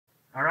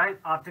All right,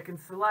 Optic and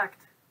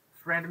Select.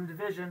 It's random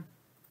division.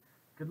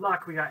 Good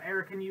luck. We got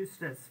Eric and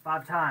Eustace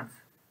 5 times.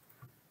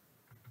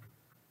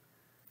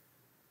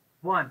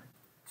 1,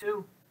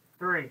 2,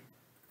 3,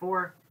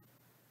 4,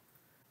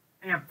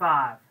 and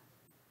 5.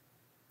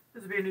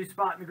 This will be a new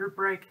spot in the group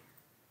break.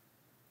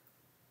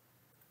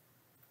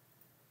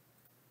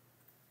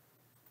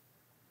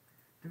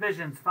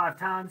 Divisions 5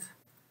 times.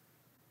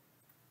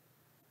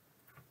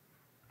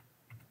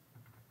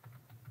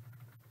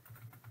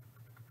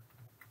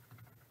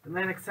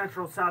 Atlantic,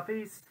 Central,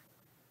 Southeast,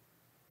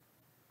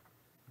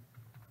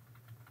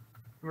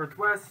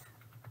 Northwest,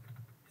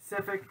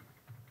 Pacific,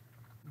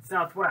 and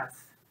Southwest.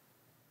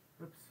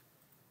 Oops.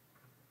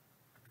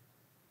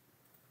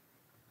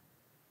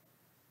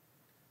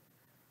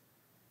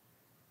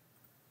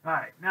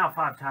 Alright, now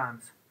 5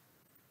 times.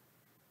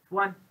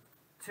 1,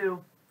 2,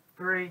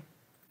 3,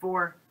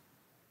 4,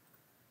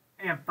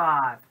 and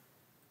 5.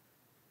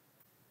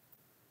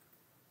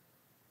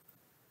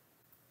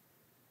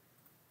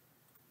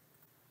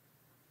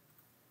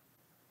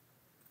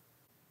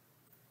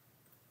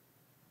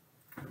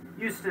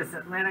 Eustace,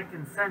 Atlantic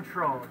and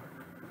Central.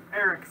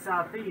 Eric,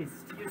 Southeast.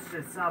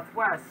 Eustace,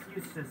 Southwest.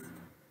 Eustace,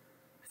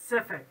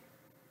 Pacific.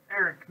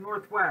 Eric,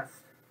 Northwest.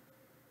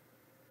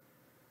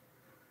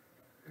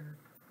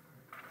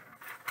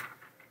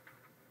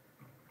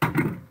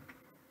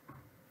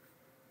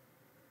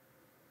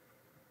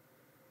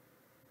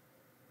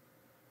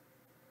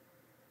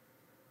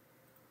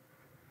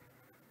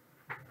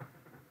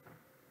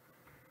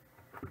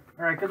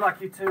 Alright, good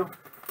luck, you two.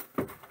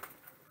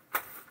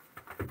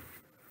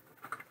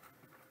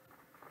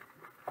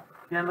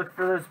 Again, look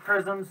for those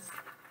prisms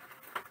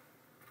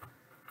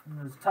and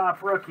those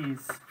top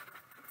rookies.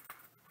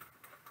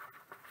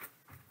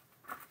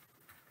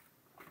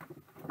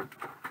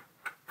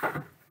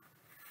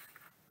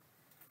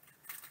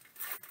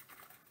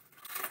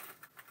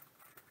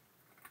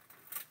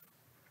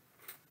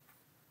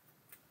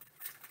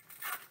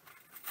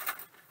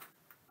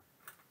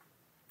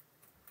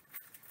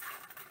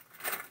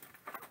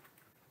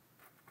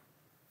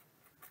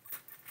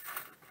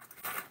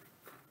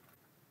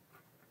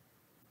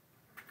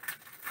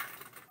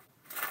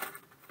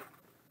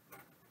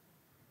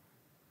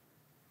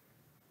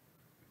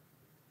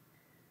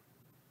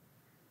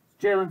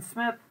 Jalen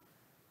Smith,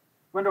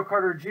 Wendell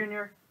Carter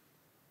Jr.,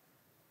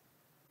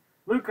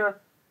 Luka,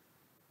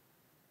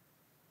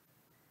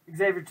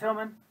 Xavier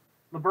Tillman,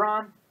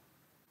 LeBron,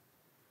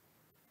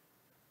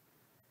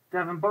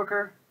 Devin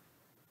Booker,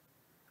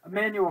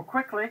 Emmanuel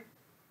Quickley,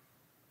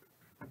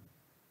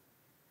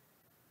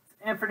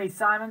 Anthony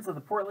Simons of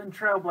the Portland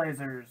Trail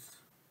Blazers.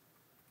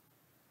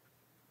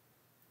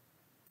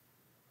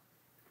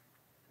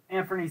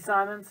 Anthony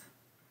Simons.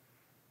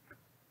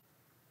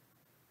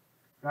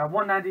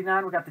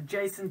 199, we got the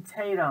Jason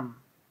Tatum.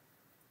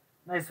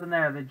 Nice one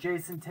there, the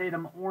Jason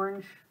Tatum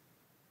orange.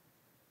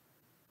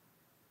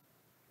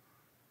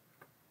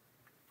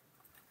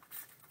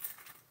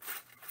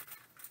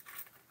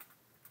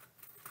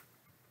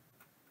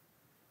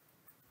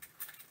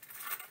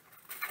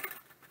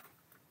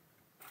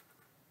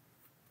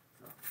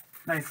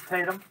 Nice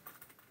Tatum.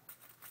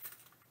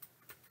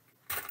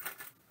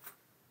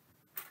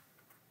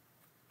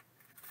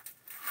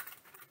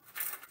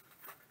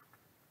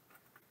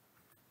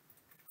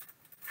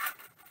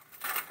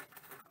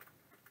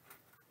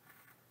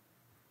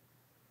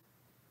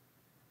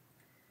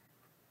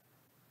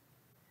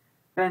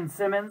 Ben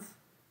Simmons,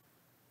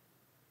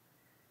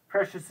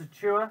 Precious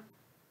Achiuwa,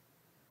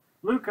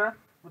 Luka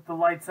with the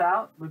lights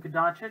out, Luka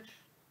Doncic,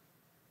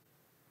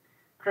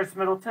 Chris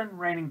Middleton,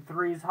 reigning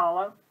threes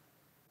hollow,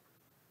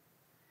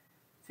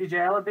 CJ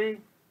Ellaby,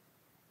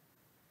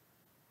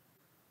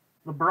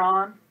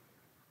 LeBron,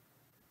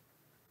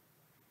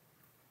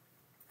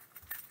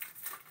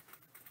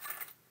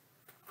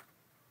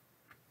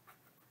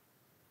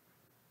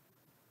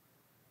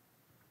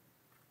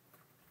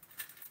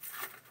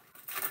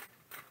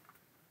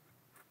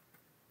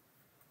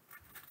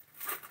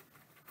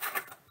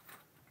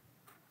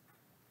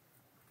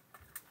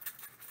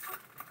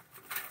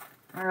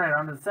 all right,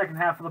 on to the second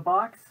half of the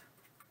box.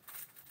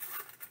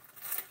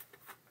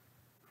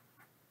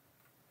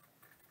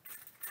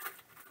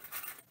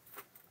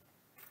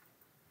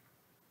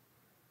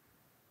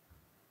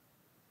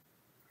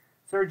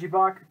 Serge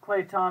Ibaka,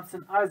 Klay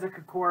Thompson, Isaac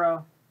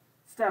Okoro,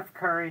 Steph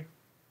Curry,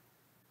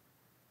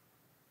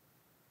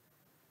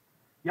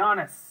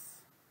 Giannis,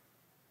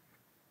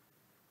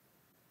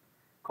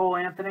 Cole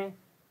Anthony,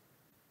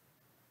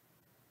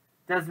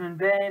 Desmond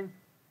Bane,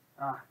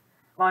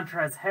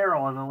 Montrezl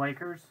Harrell of the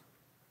Lakers,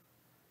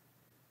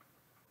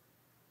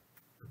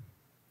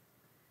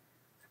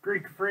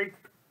 Greek Freak,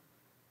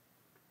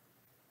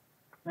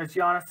 that's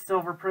Giannis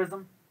Silver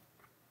Prism.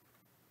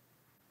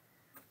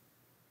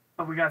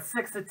 But we got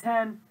 6 of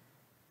 10,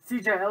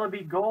 CJ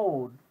Ellaby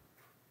Gold.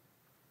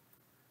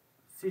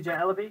 CJ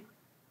Ellaby,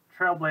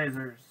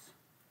 Trailblazers.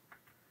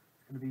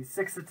 It's going to be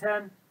 6 of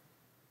 10.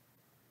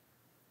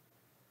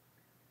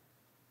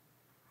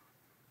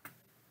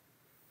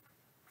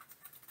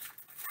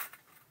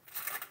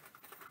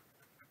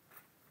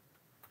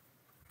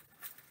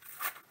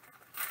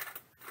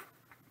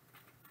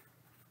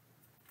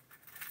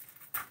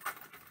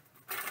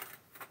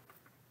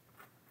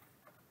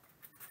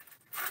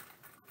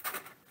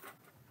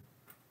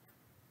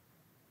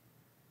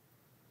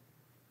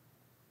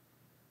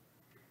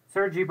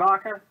 Serge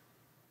Ibaka,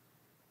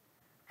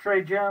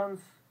 Trey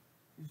Jones,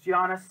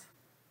 Giannis,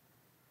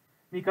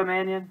 Nico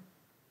Mannion,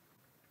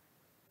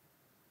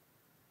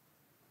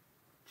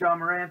 John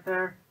Morant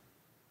there,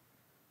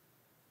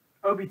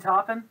 Obi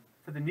Toppin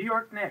for the New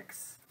York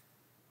Knicks.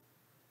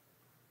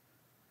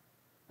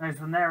 Nice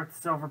one there with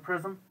the silver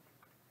prism.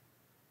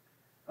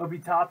 Obi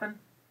Toppin.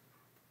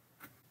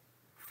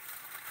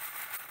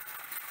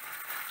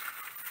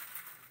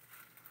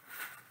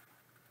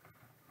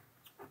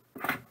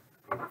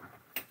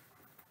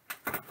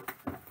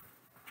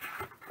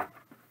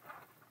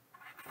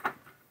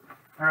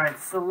 Alright,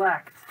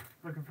 select.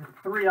 Looking for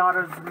 3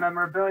 autos of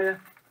memorabilia.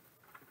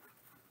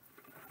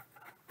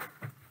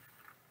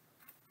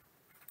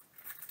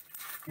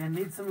 And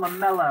need some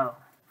LaMelo.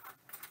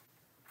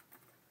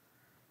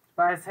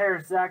 Tobias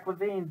Harris, Zach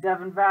LaVine,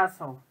 Devin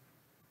Vassell,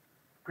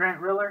 Grant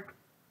Riller,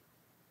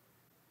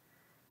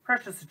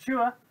 Precious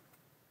Achiuwa.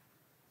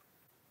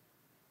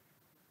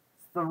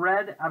 It's the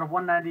red out of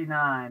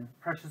 199.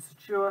 Precious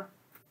Achiuwa.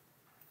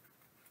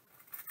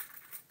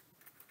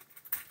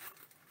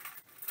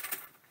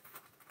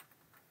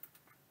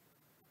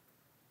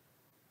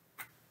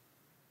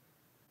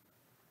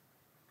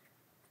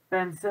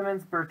 Ben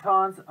Simmons,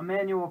 Bertans,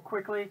 Emmanuel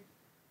Quickly,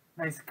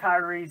 nice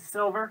Kyrie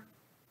Silver,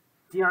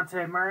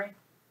 Deontay Murray,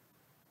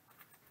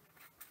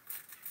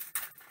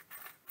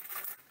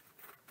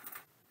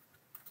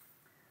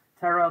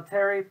 Tyrell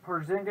Terry,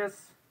 Porzingis,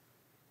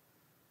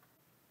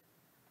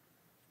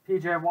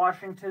 PJ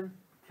Washington,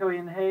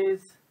 Killian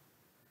Hayes.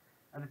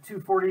 At a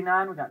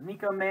 249, we got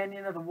Nico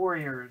Mannion of the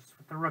Warriors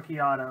with the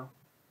rookie auto.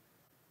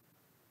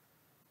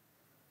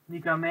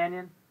 Nico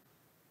Mannion,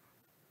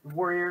 the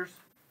Warriors.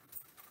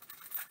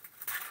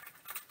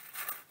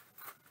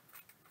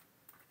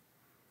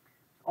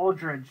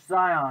 Aldridge,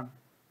 Zion,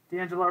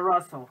 D'Angelo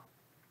Russell,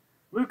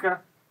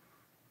 Luka.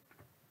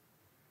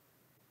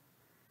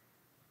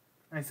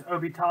 Nice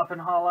Obi Toppin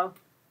hollow,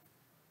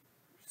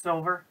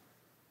 silver.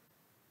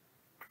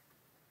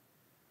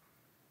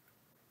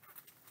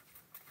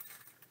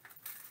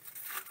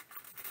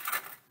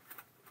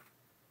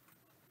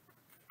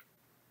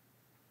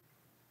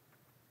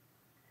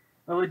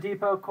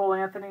 Oladipo, Cole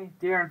Anthony,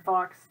 De'Aaron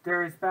Fox,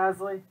 Darius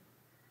Bazley.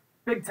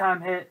 Big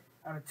time hit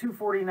out of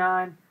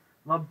 249.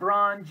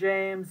 LeBron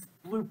James,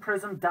 Blue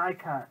Prism die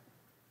cut.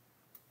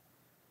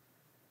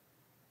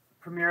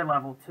 Premier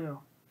level too.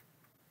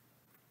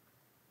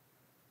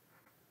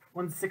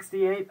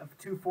 168 of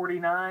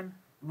 249.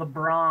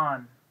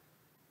 LeBron.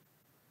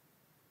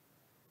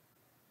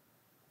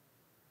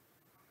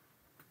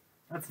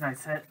 That's a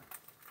nice hit.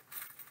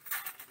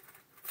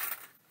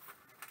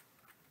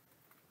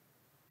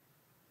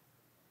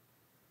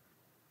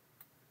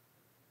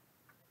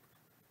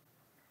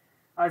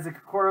 Isaac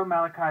Okoro,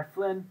 Malachi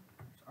Flynn,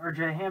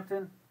 RJ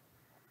Hampton,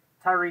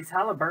 Tyrese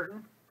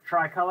Halliburton,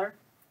 tricolor.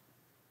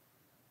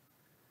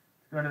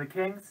 Going to the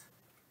Kings.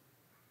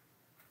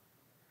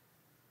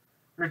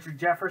 Richard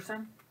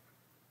Jefferson,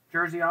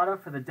 jersey auto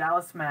for the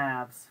Dallas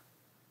Mavs.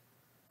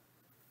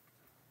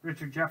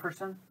 Richard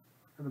Jefferson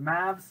for the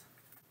Mavs.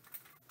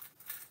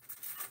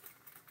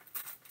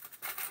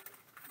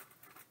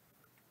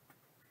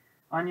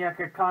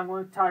 Onyeka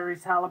Okongwu,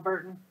 Tyrese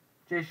Halliburton,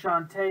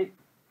 Jayshawn Tate,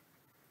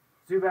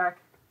 Zubac.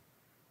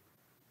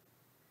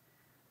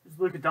 There's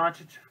Luka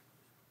Doncic.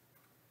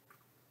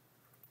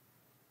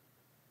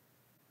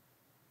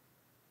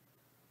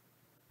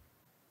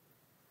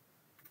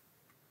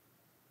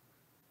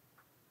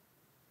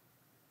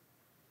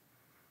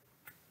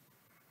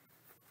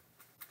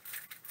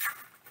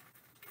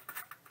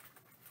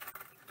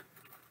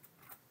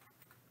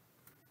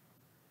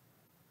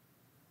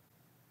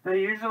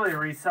 They usually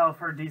resell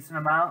for a decent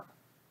amount.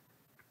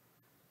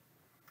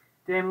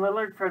 Dame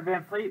Lillard, Fred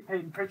VanVleet,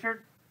 Peyton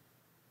Pritchard.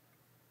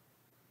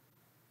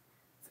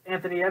 It's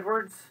Anthony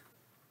Edwards.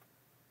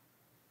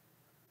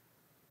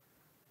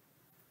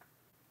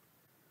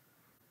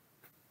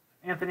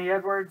 Anthony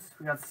Edwards.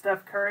 We got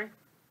Steph Curry.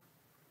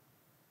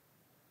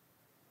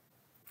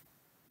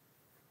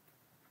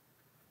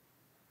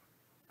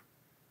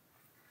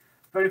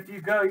 But if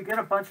you go, you get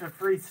a bunch of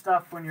free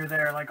stuff when you're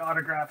there, like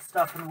autograph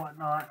stuff and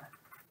whatnot.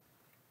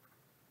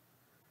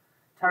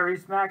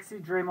 Tyrese Maxey,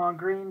 Draymond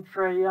Green,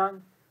 Trae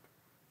Young,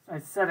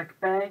 Saddiq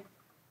Bey,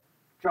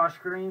 Josh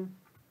Green.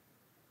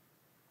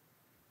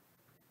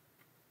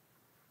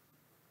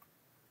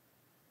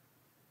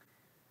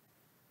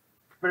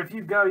 But if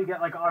you go, you get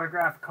like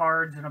autographed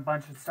cards and a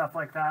bunch of stuff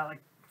like that,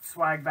 like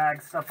swag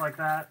bags, stuff like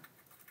that.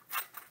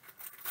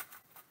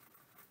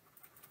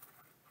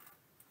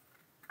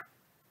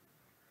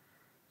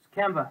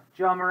 Kemba,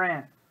 John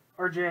Morant,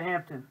 RJ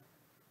Hampton,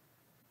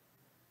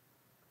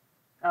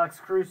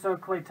 Alex Caruso,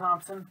 Klay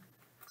Thompson.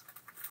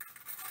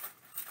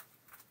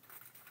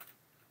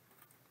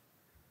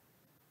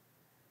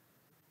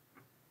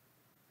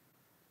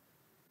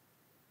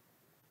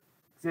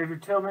 Xavier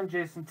Tillman,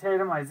 Jason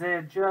Tatum,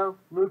 Isaiah Joe,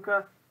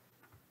 Luka,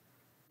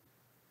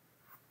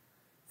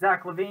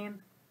 Zach LaVine.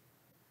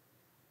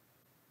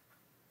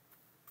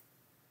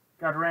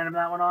 Got to random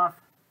that one off.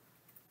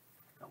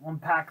 Got one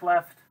pack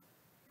left.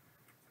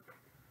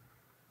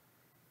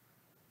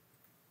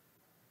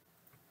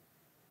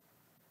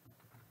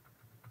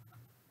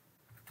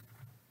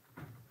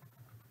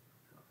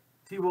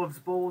 T-Wolves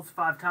Bulls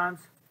 5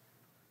 times.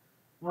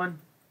 1,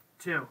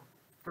 2,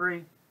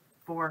 3,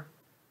 4,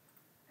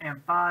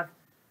 and 5.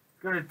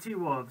 Go to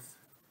T-Wolves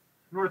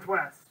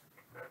Northwest.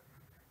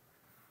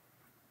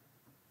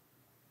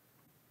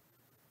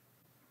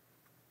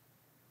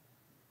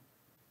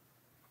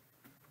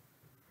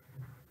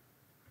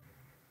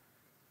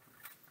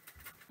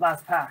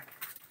 Last pack.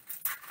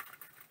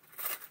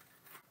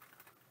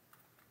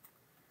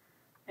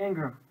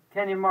 Ingram,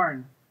 Kenyon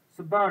Martin,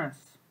 Sabonis,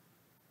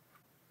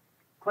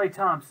 Klay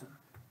Thompson.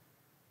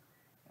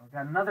 And we've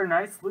got another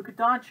nice Luka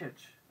Doncic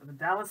of the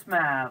Dallas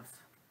Mavs.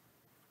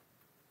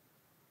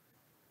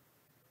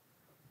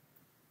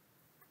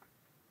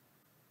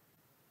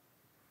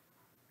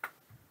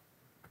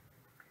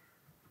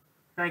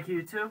 Thank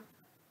you, too.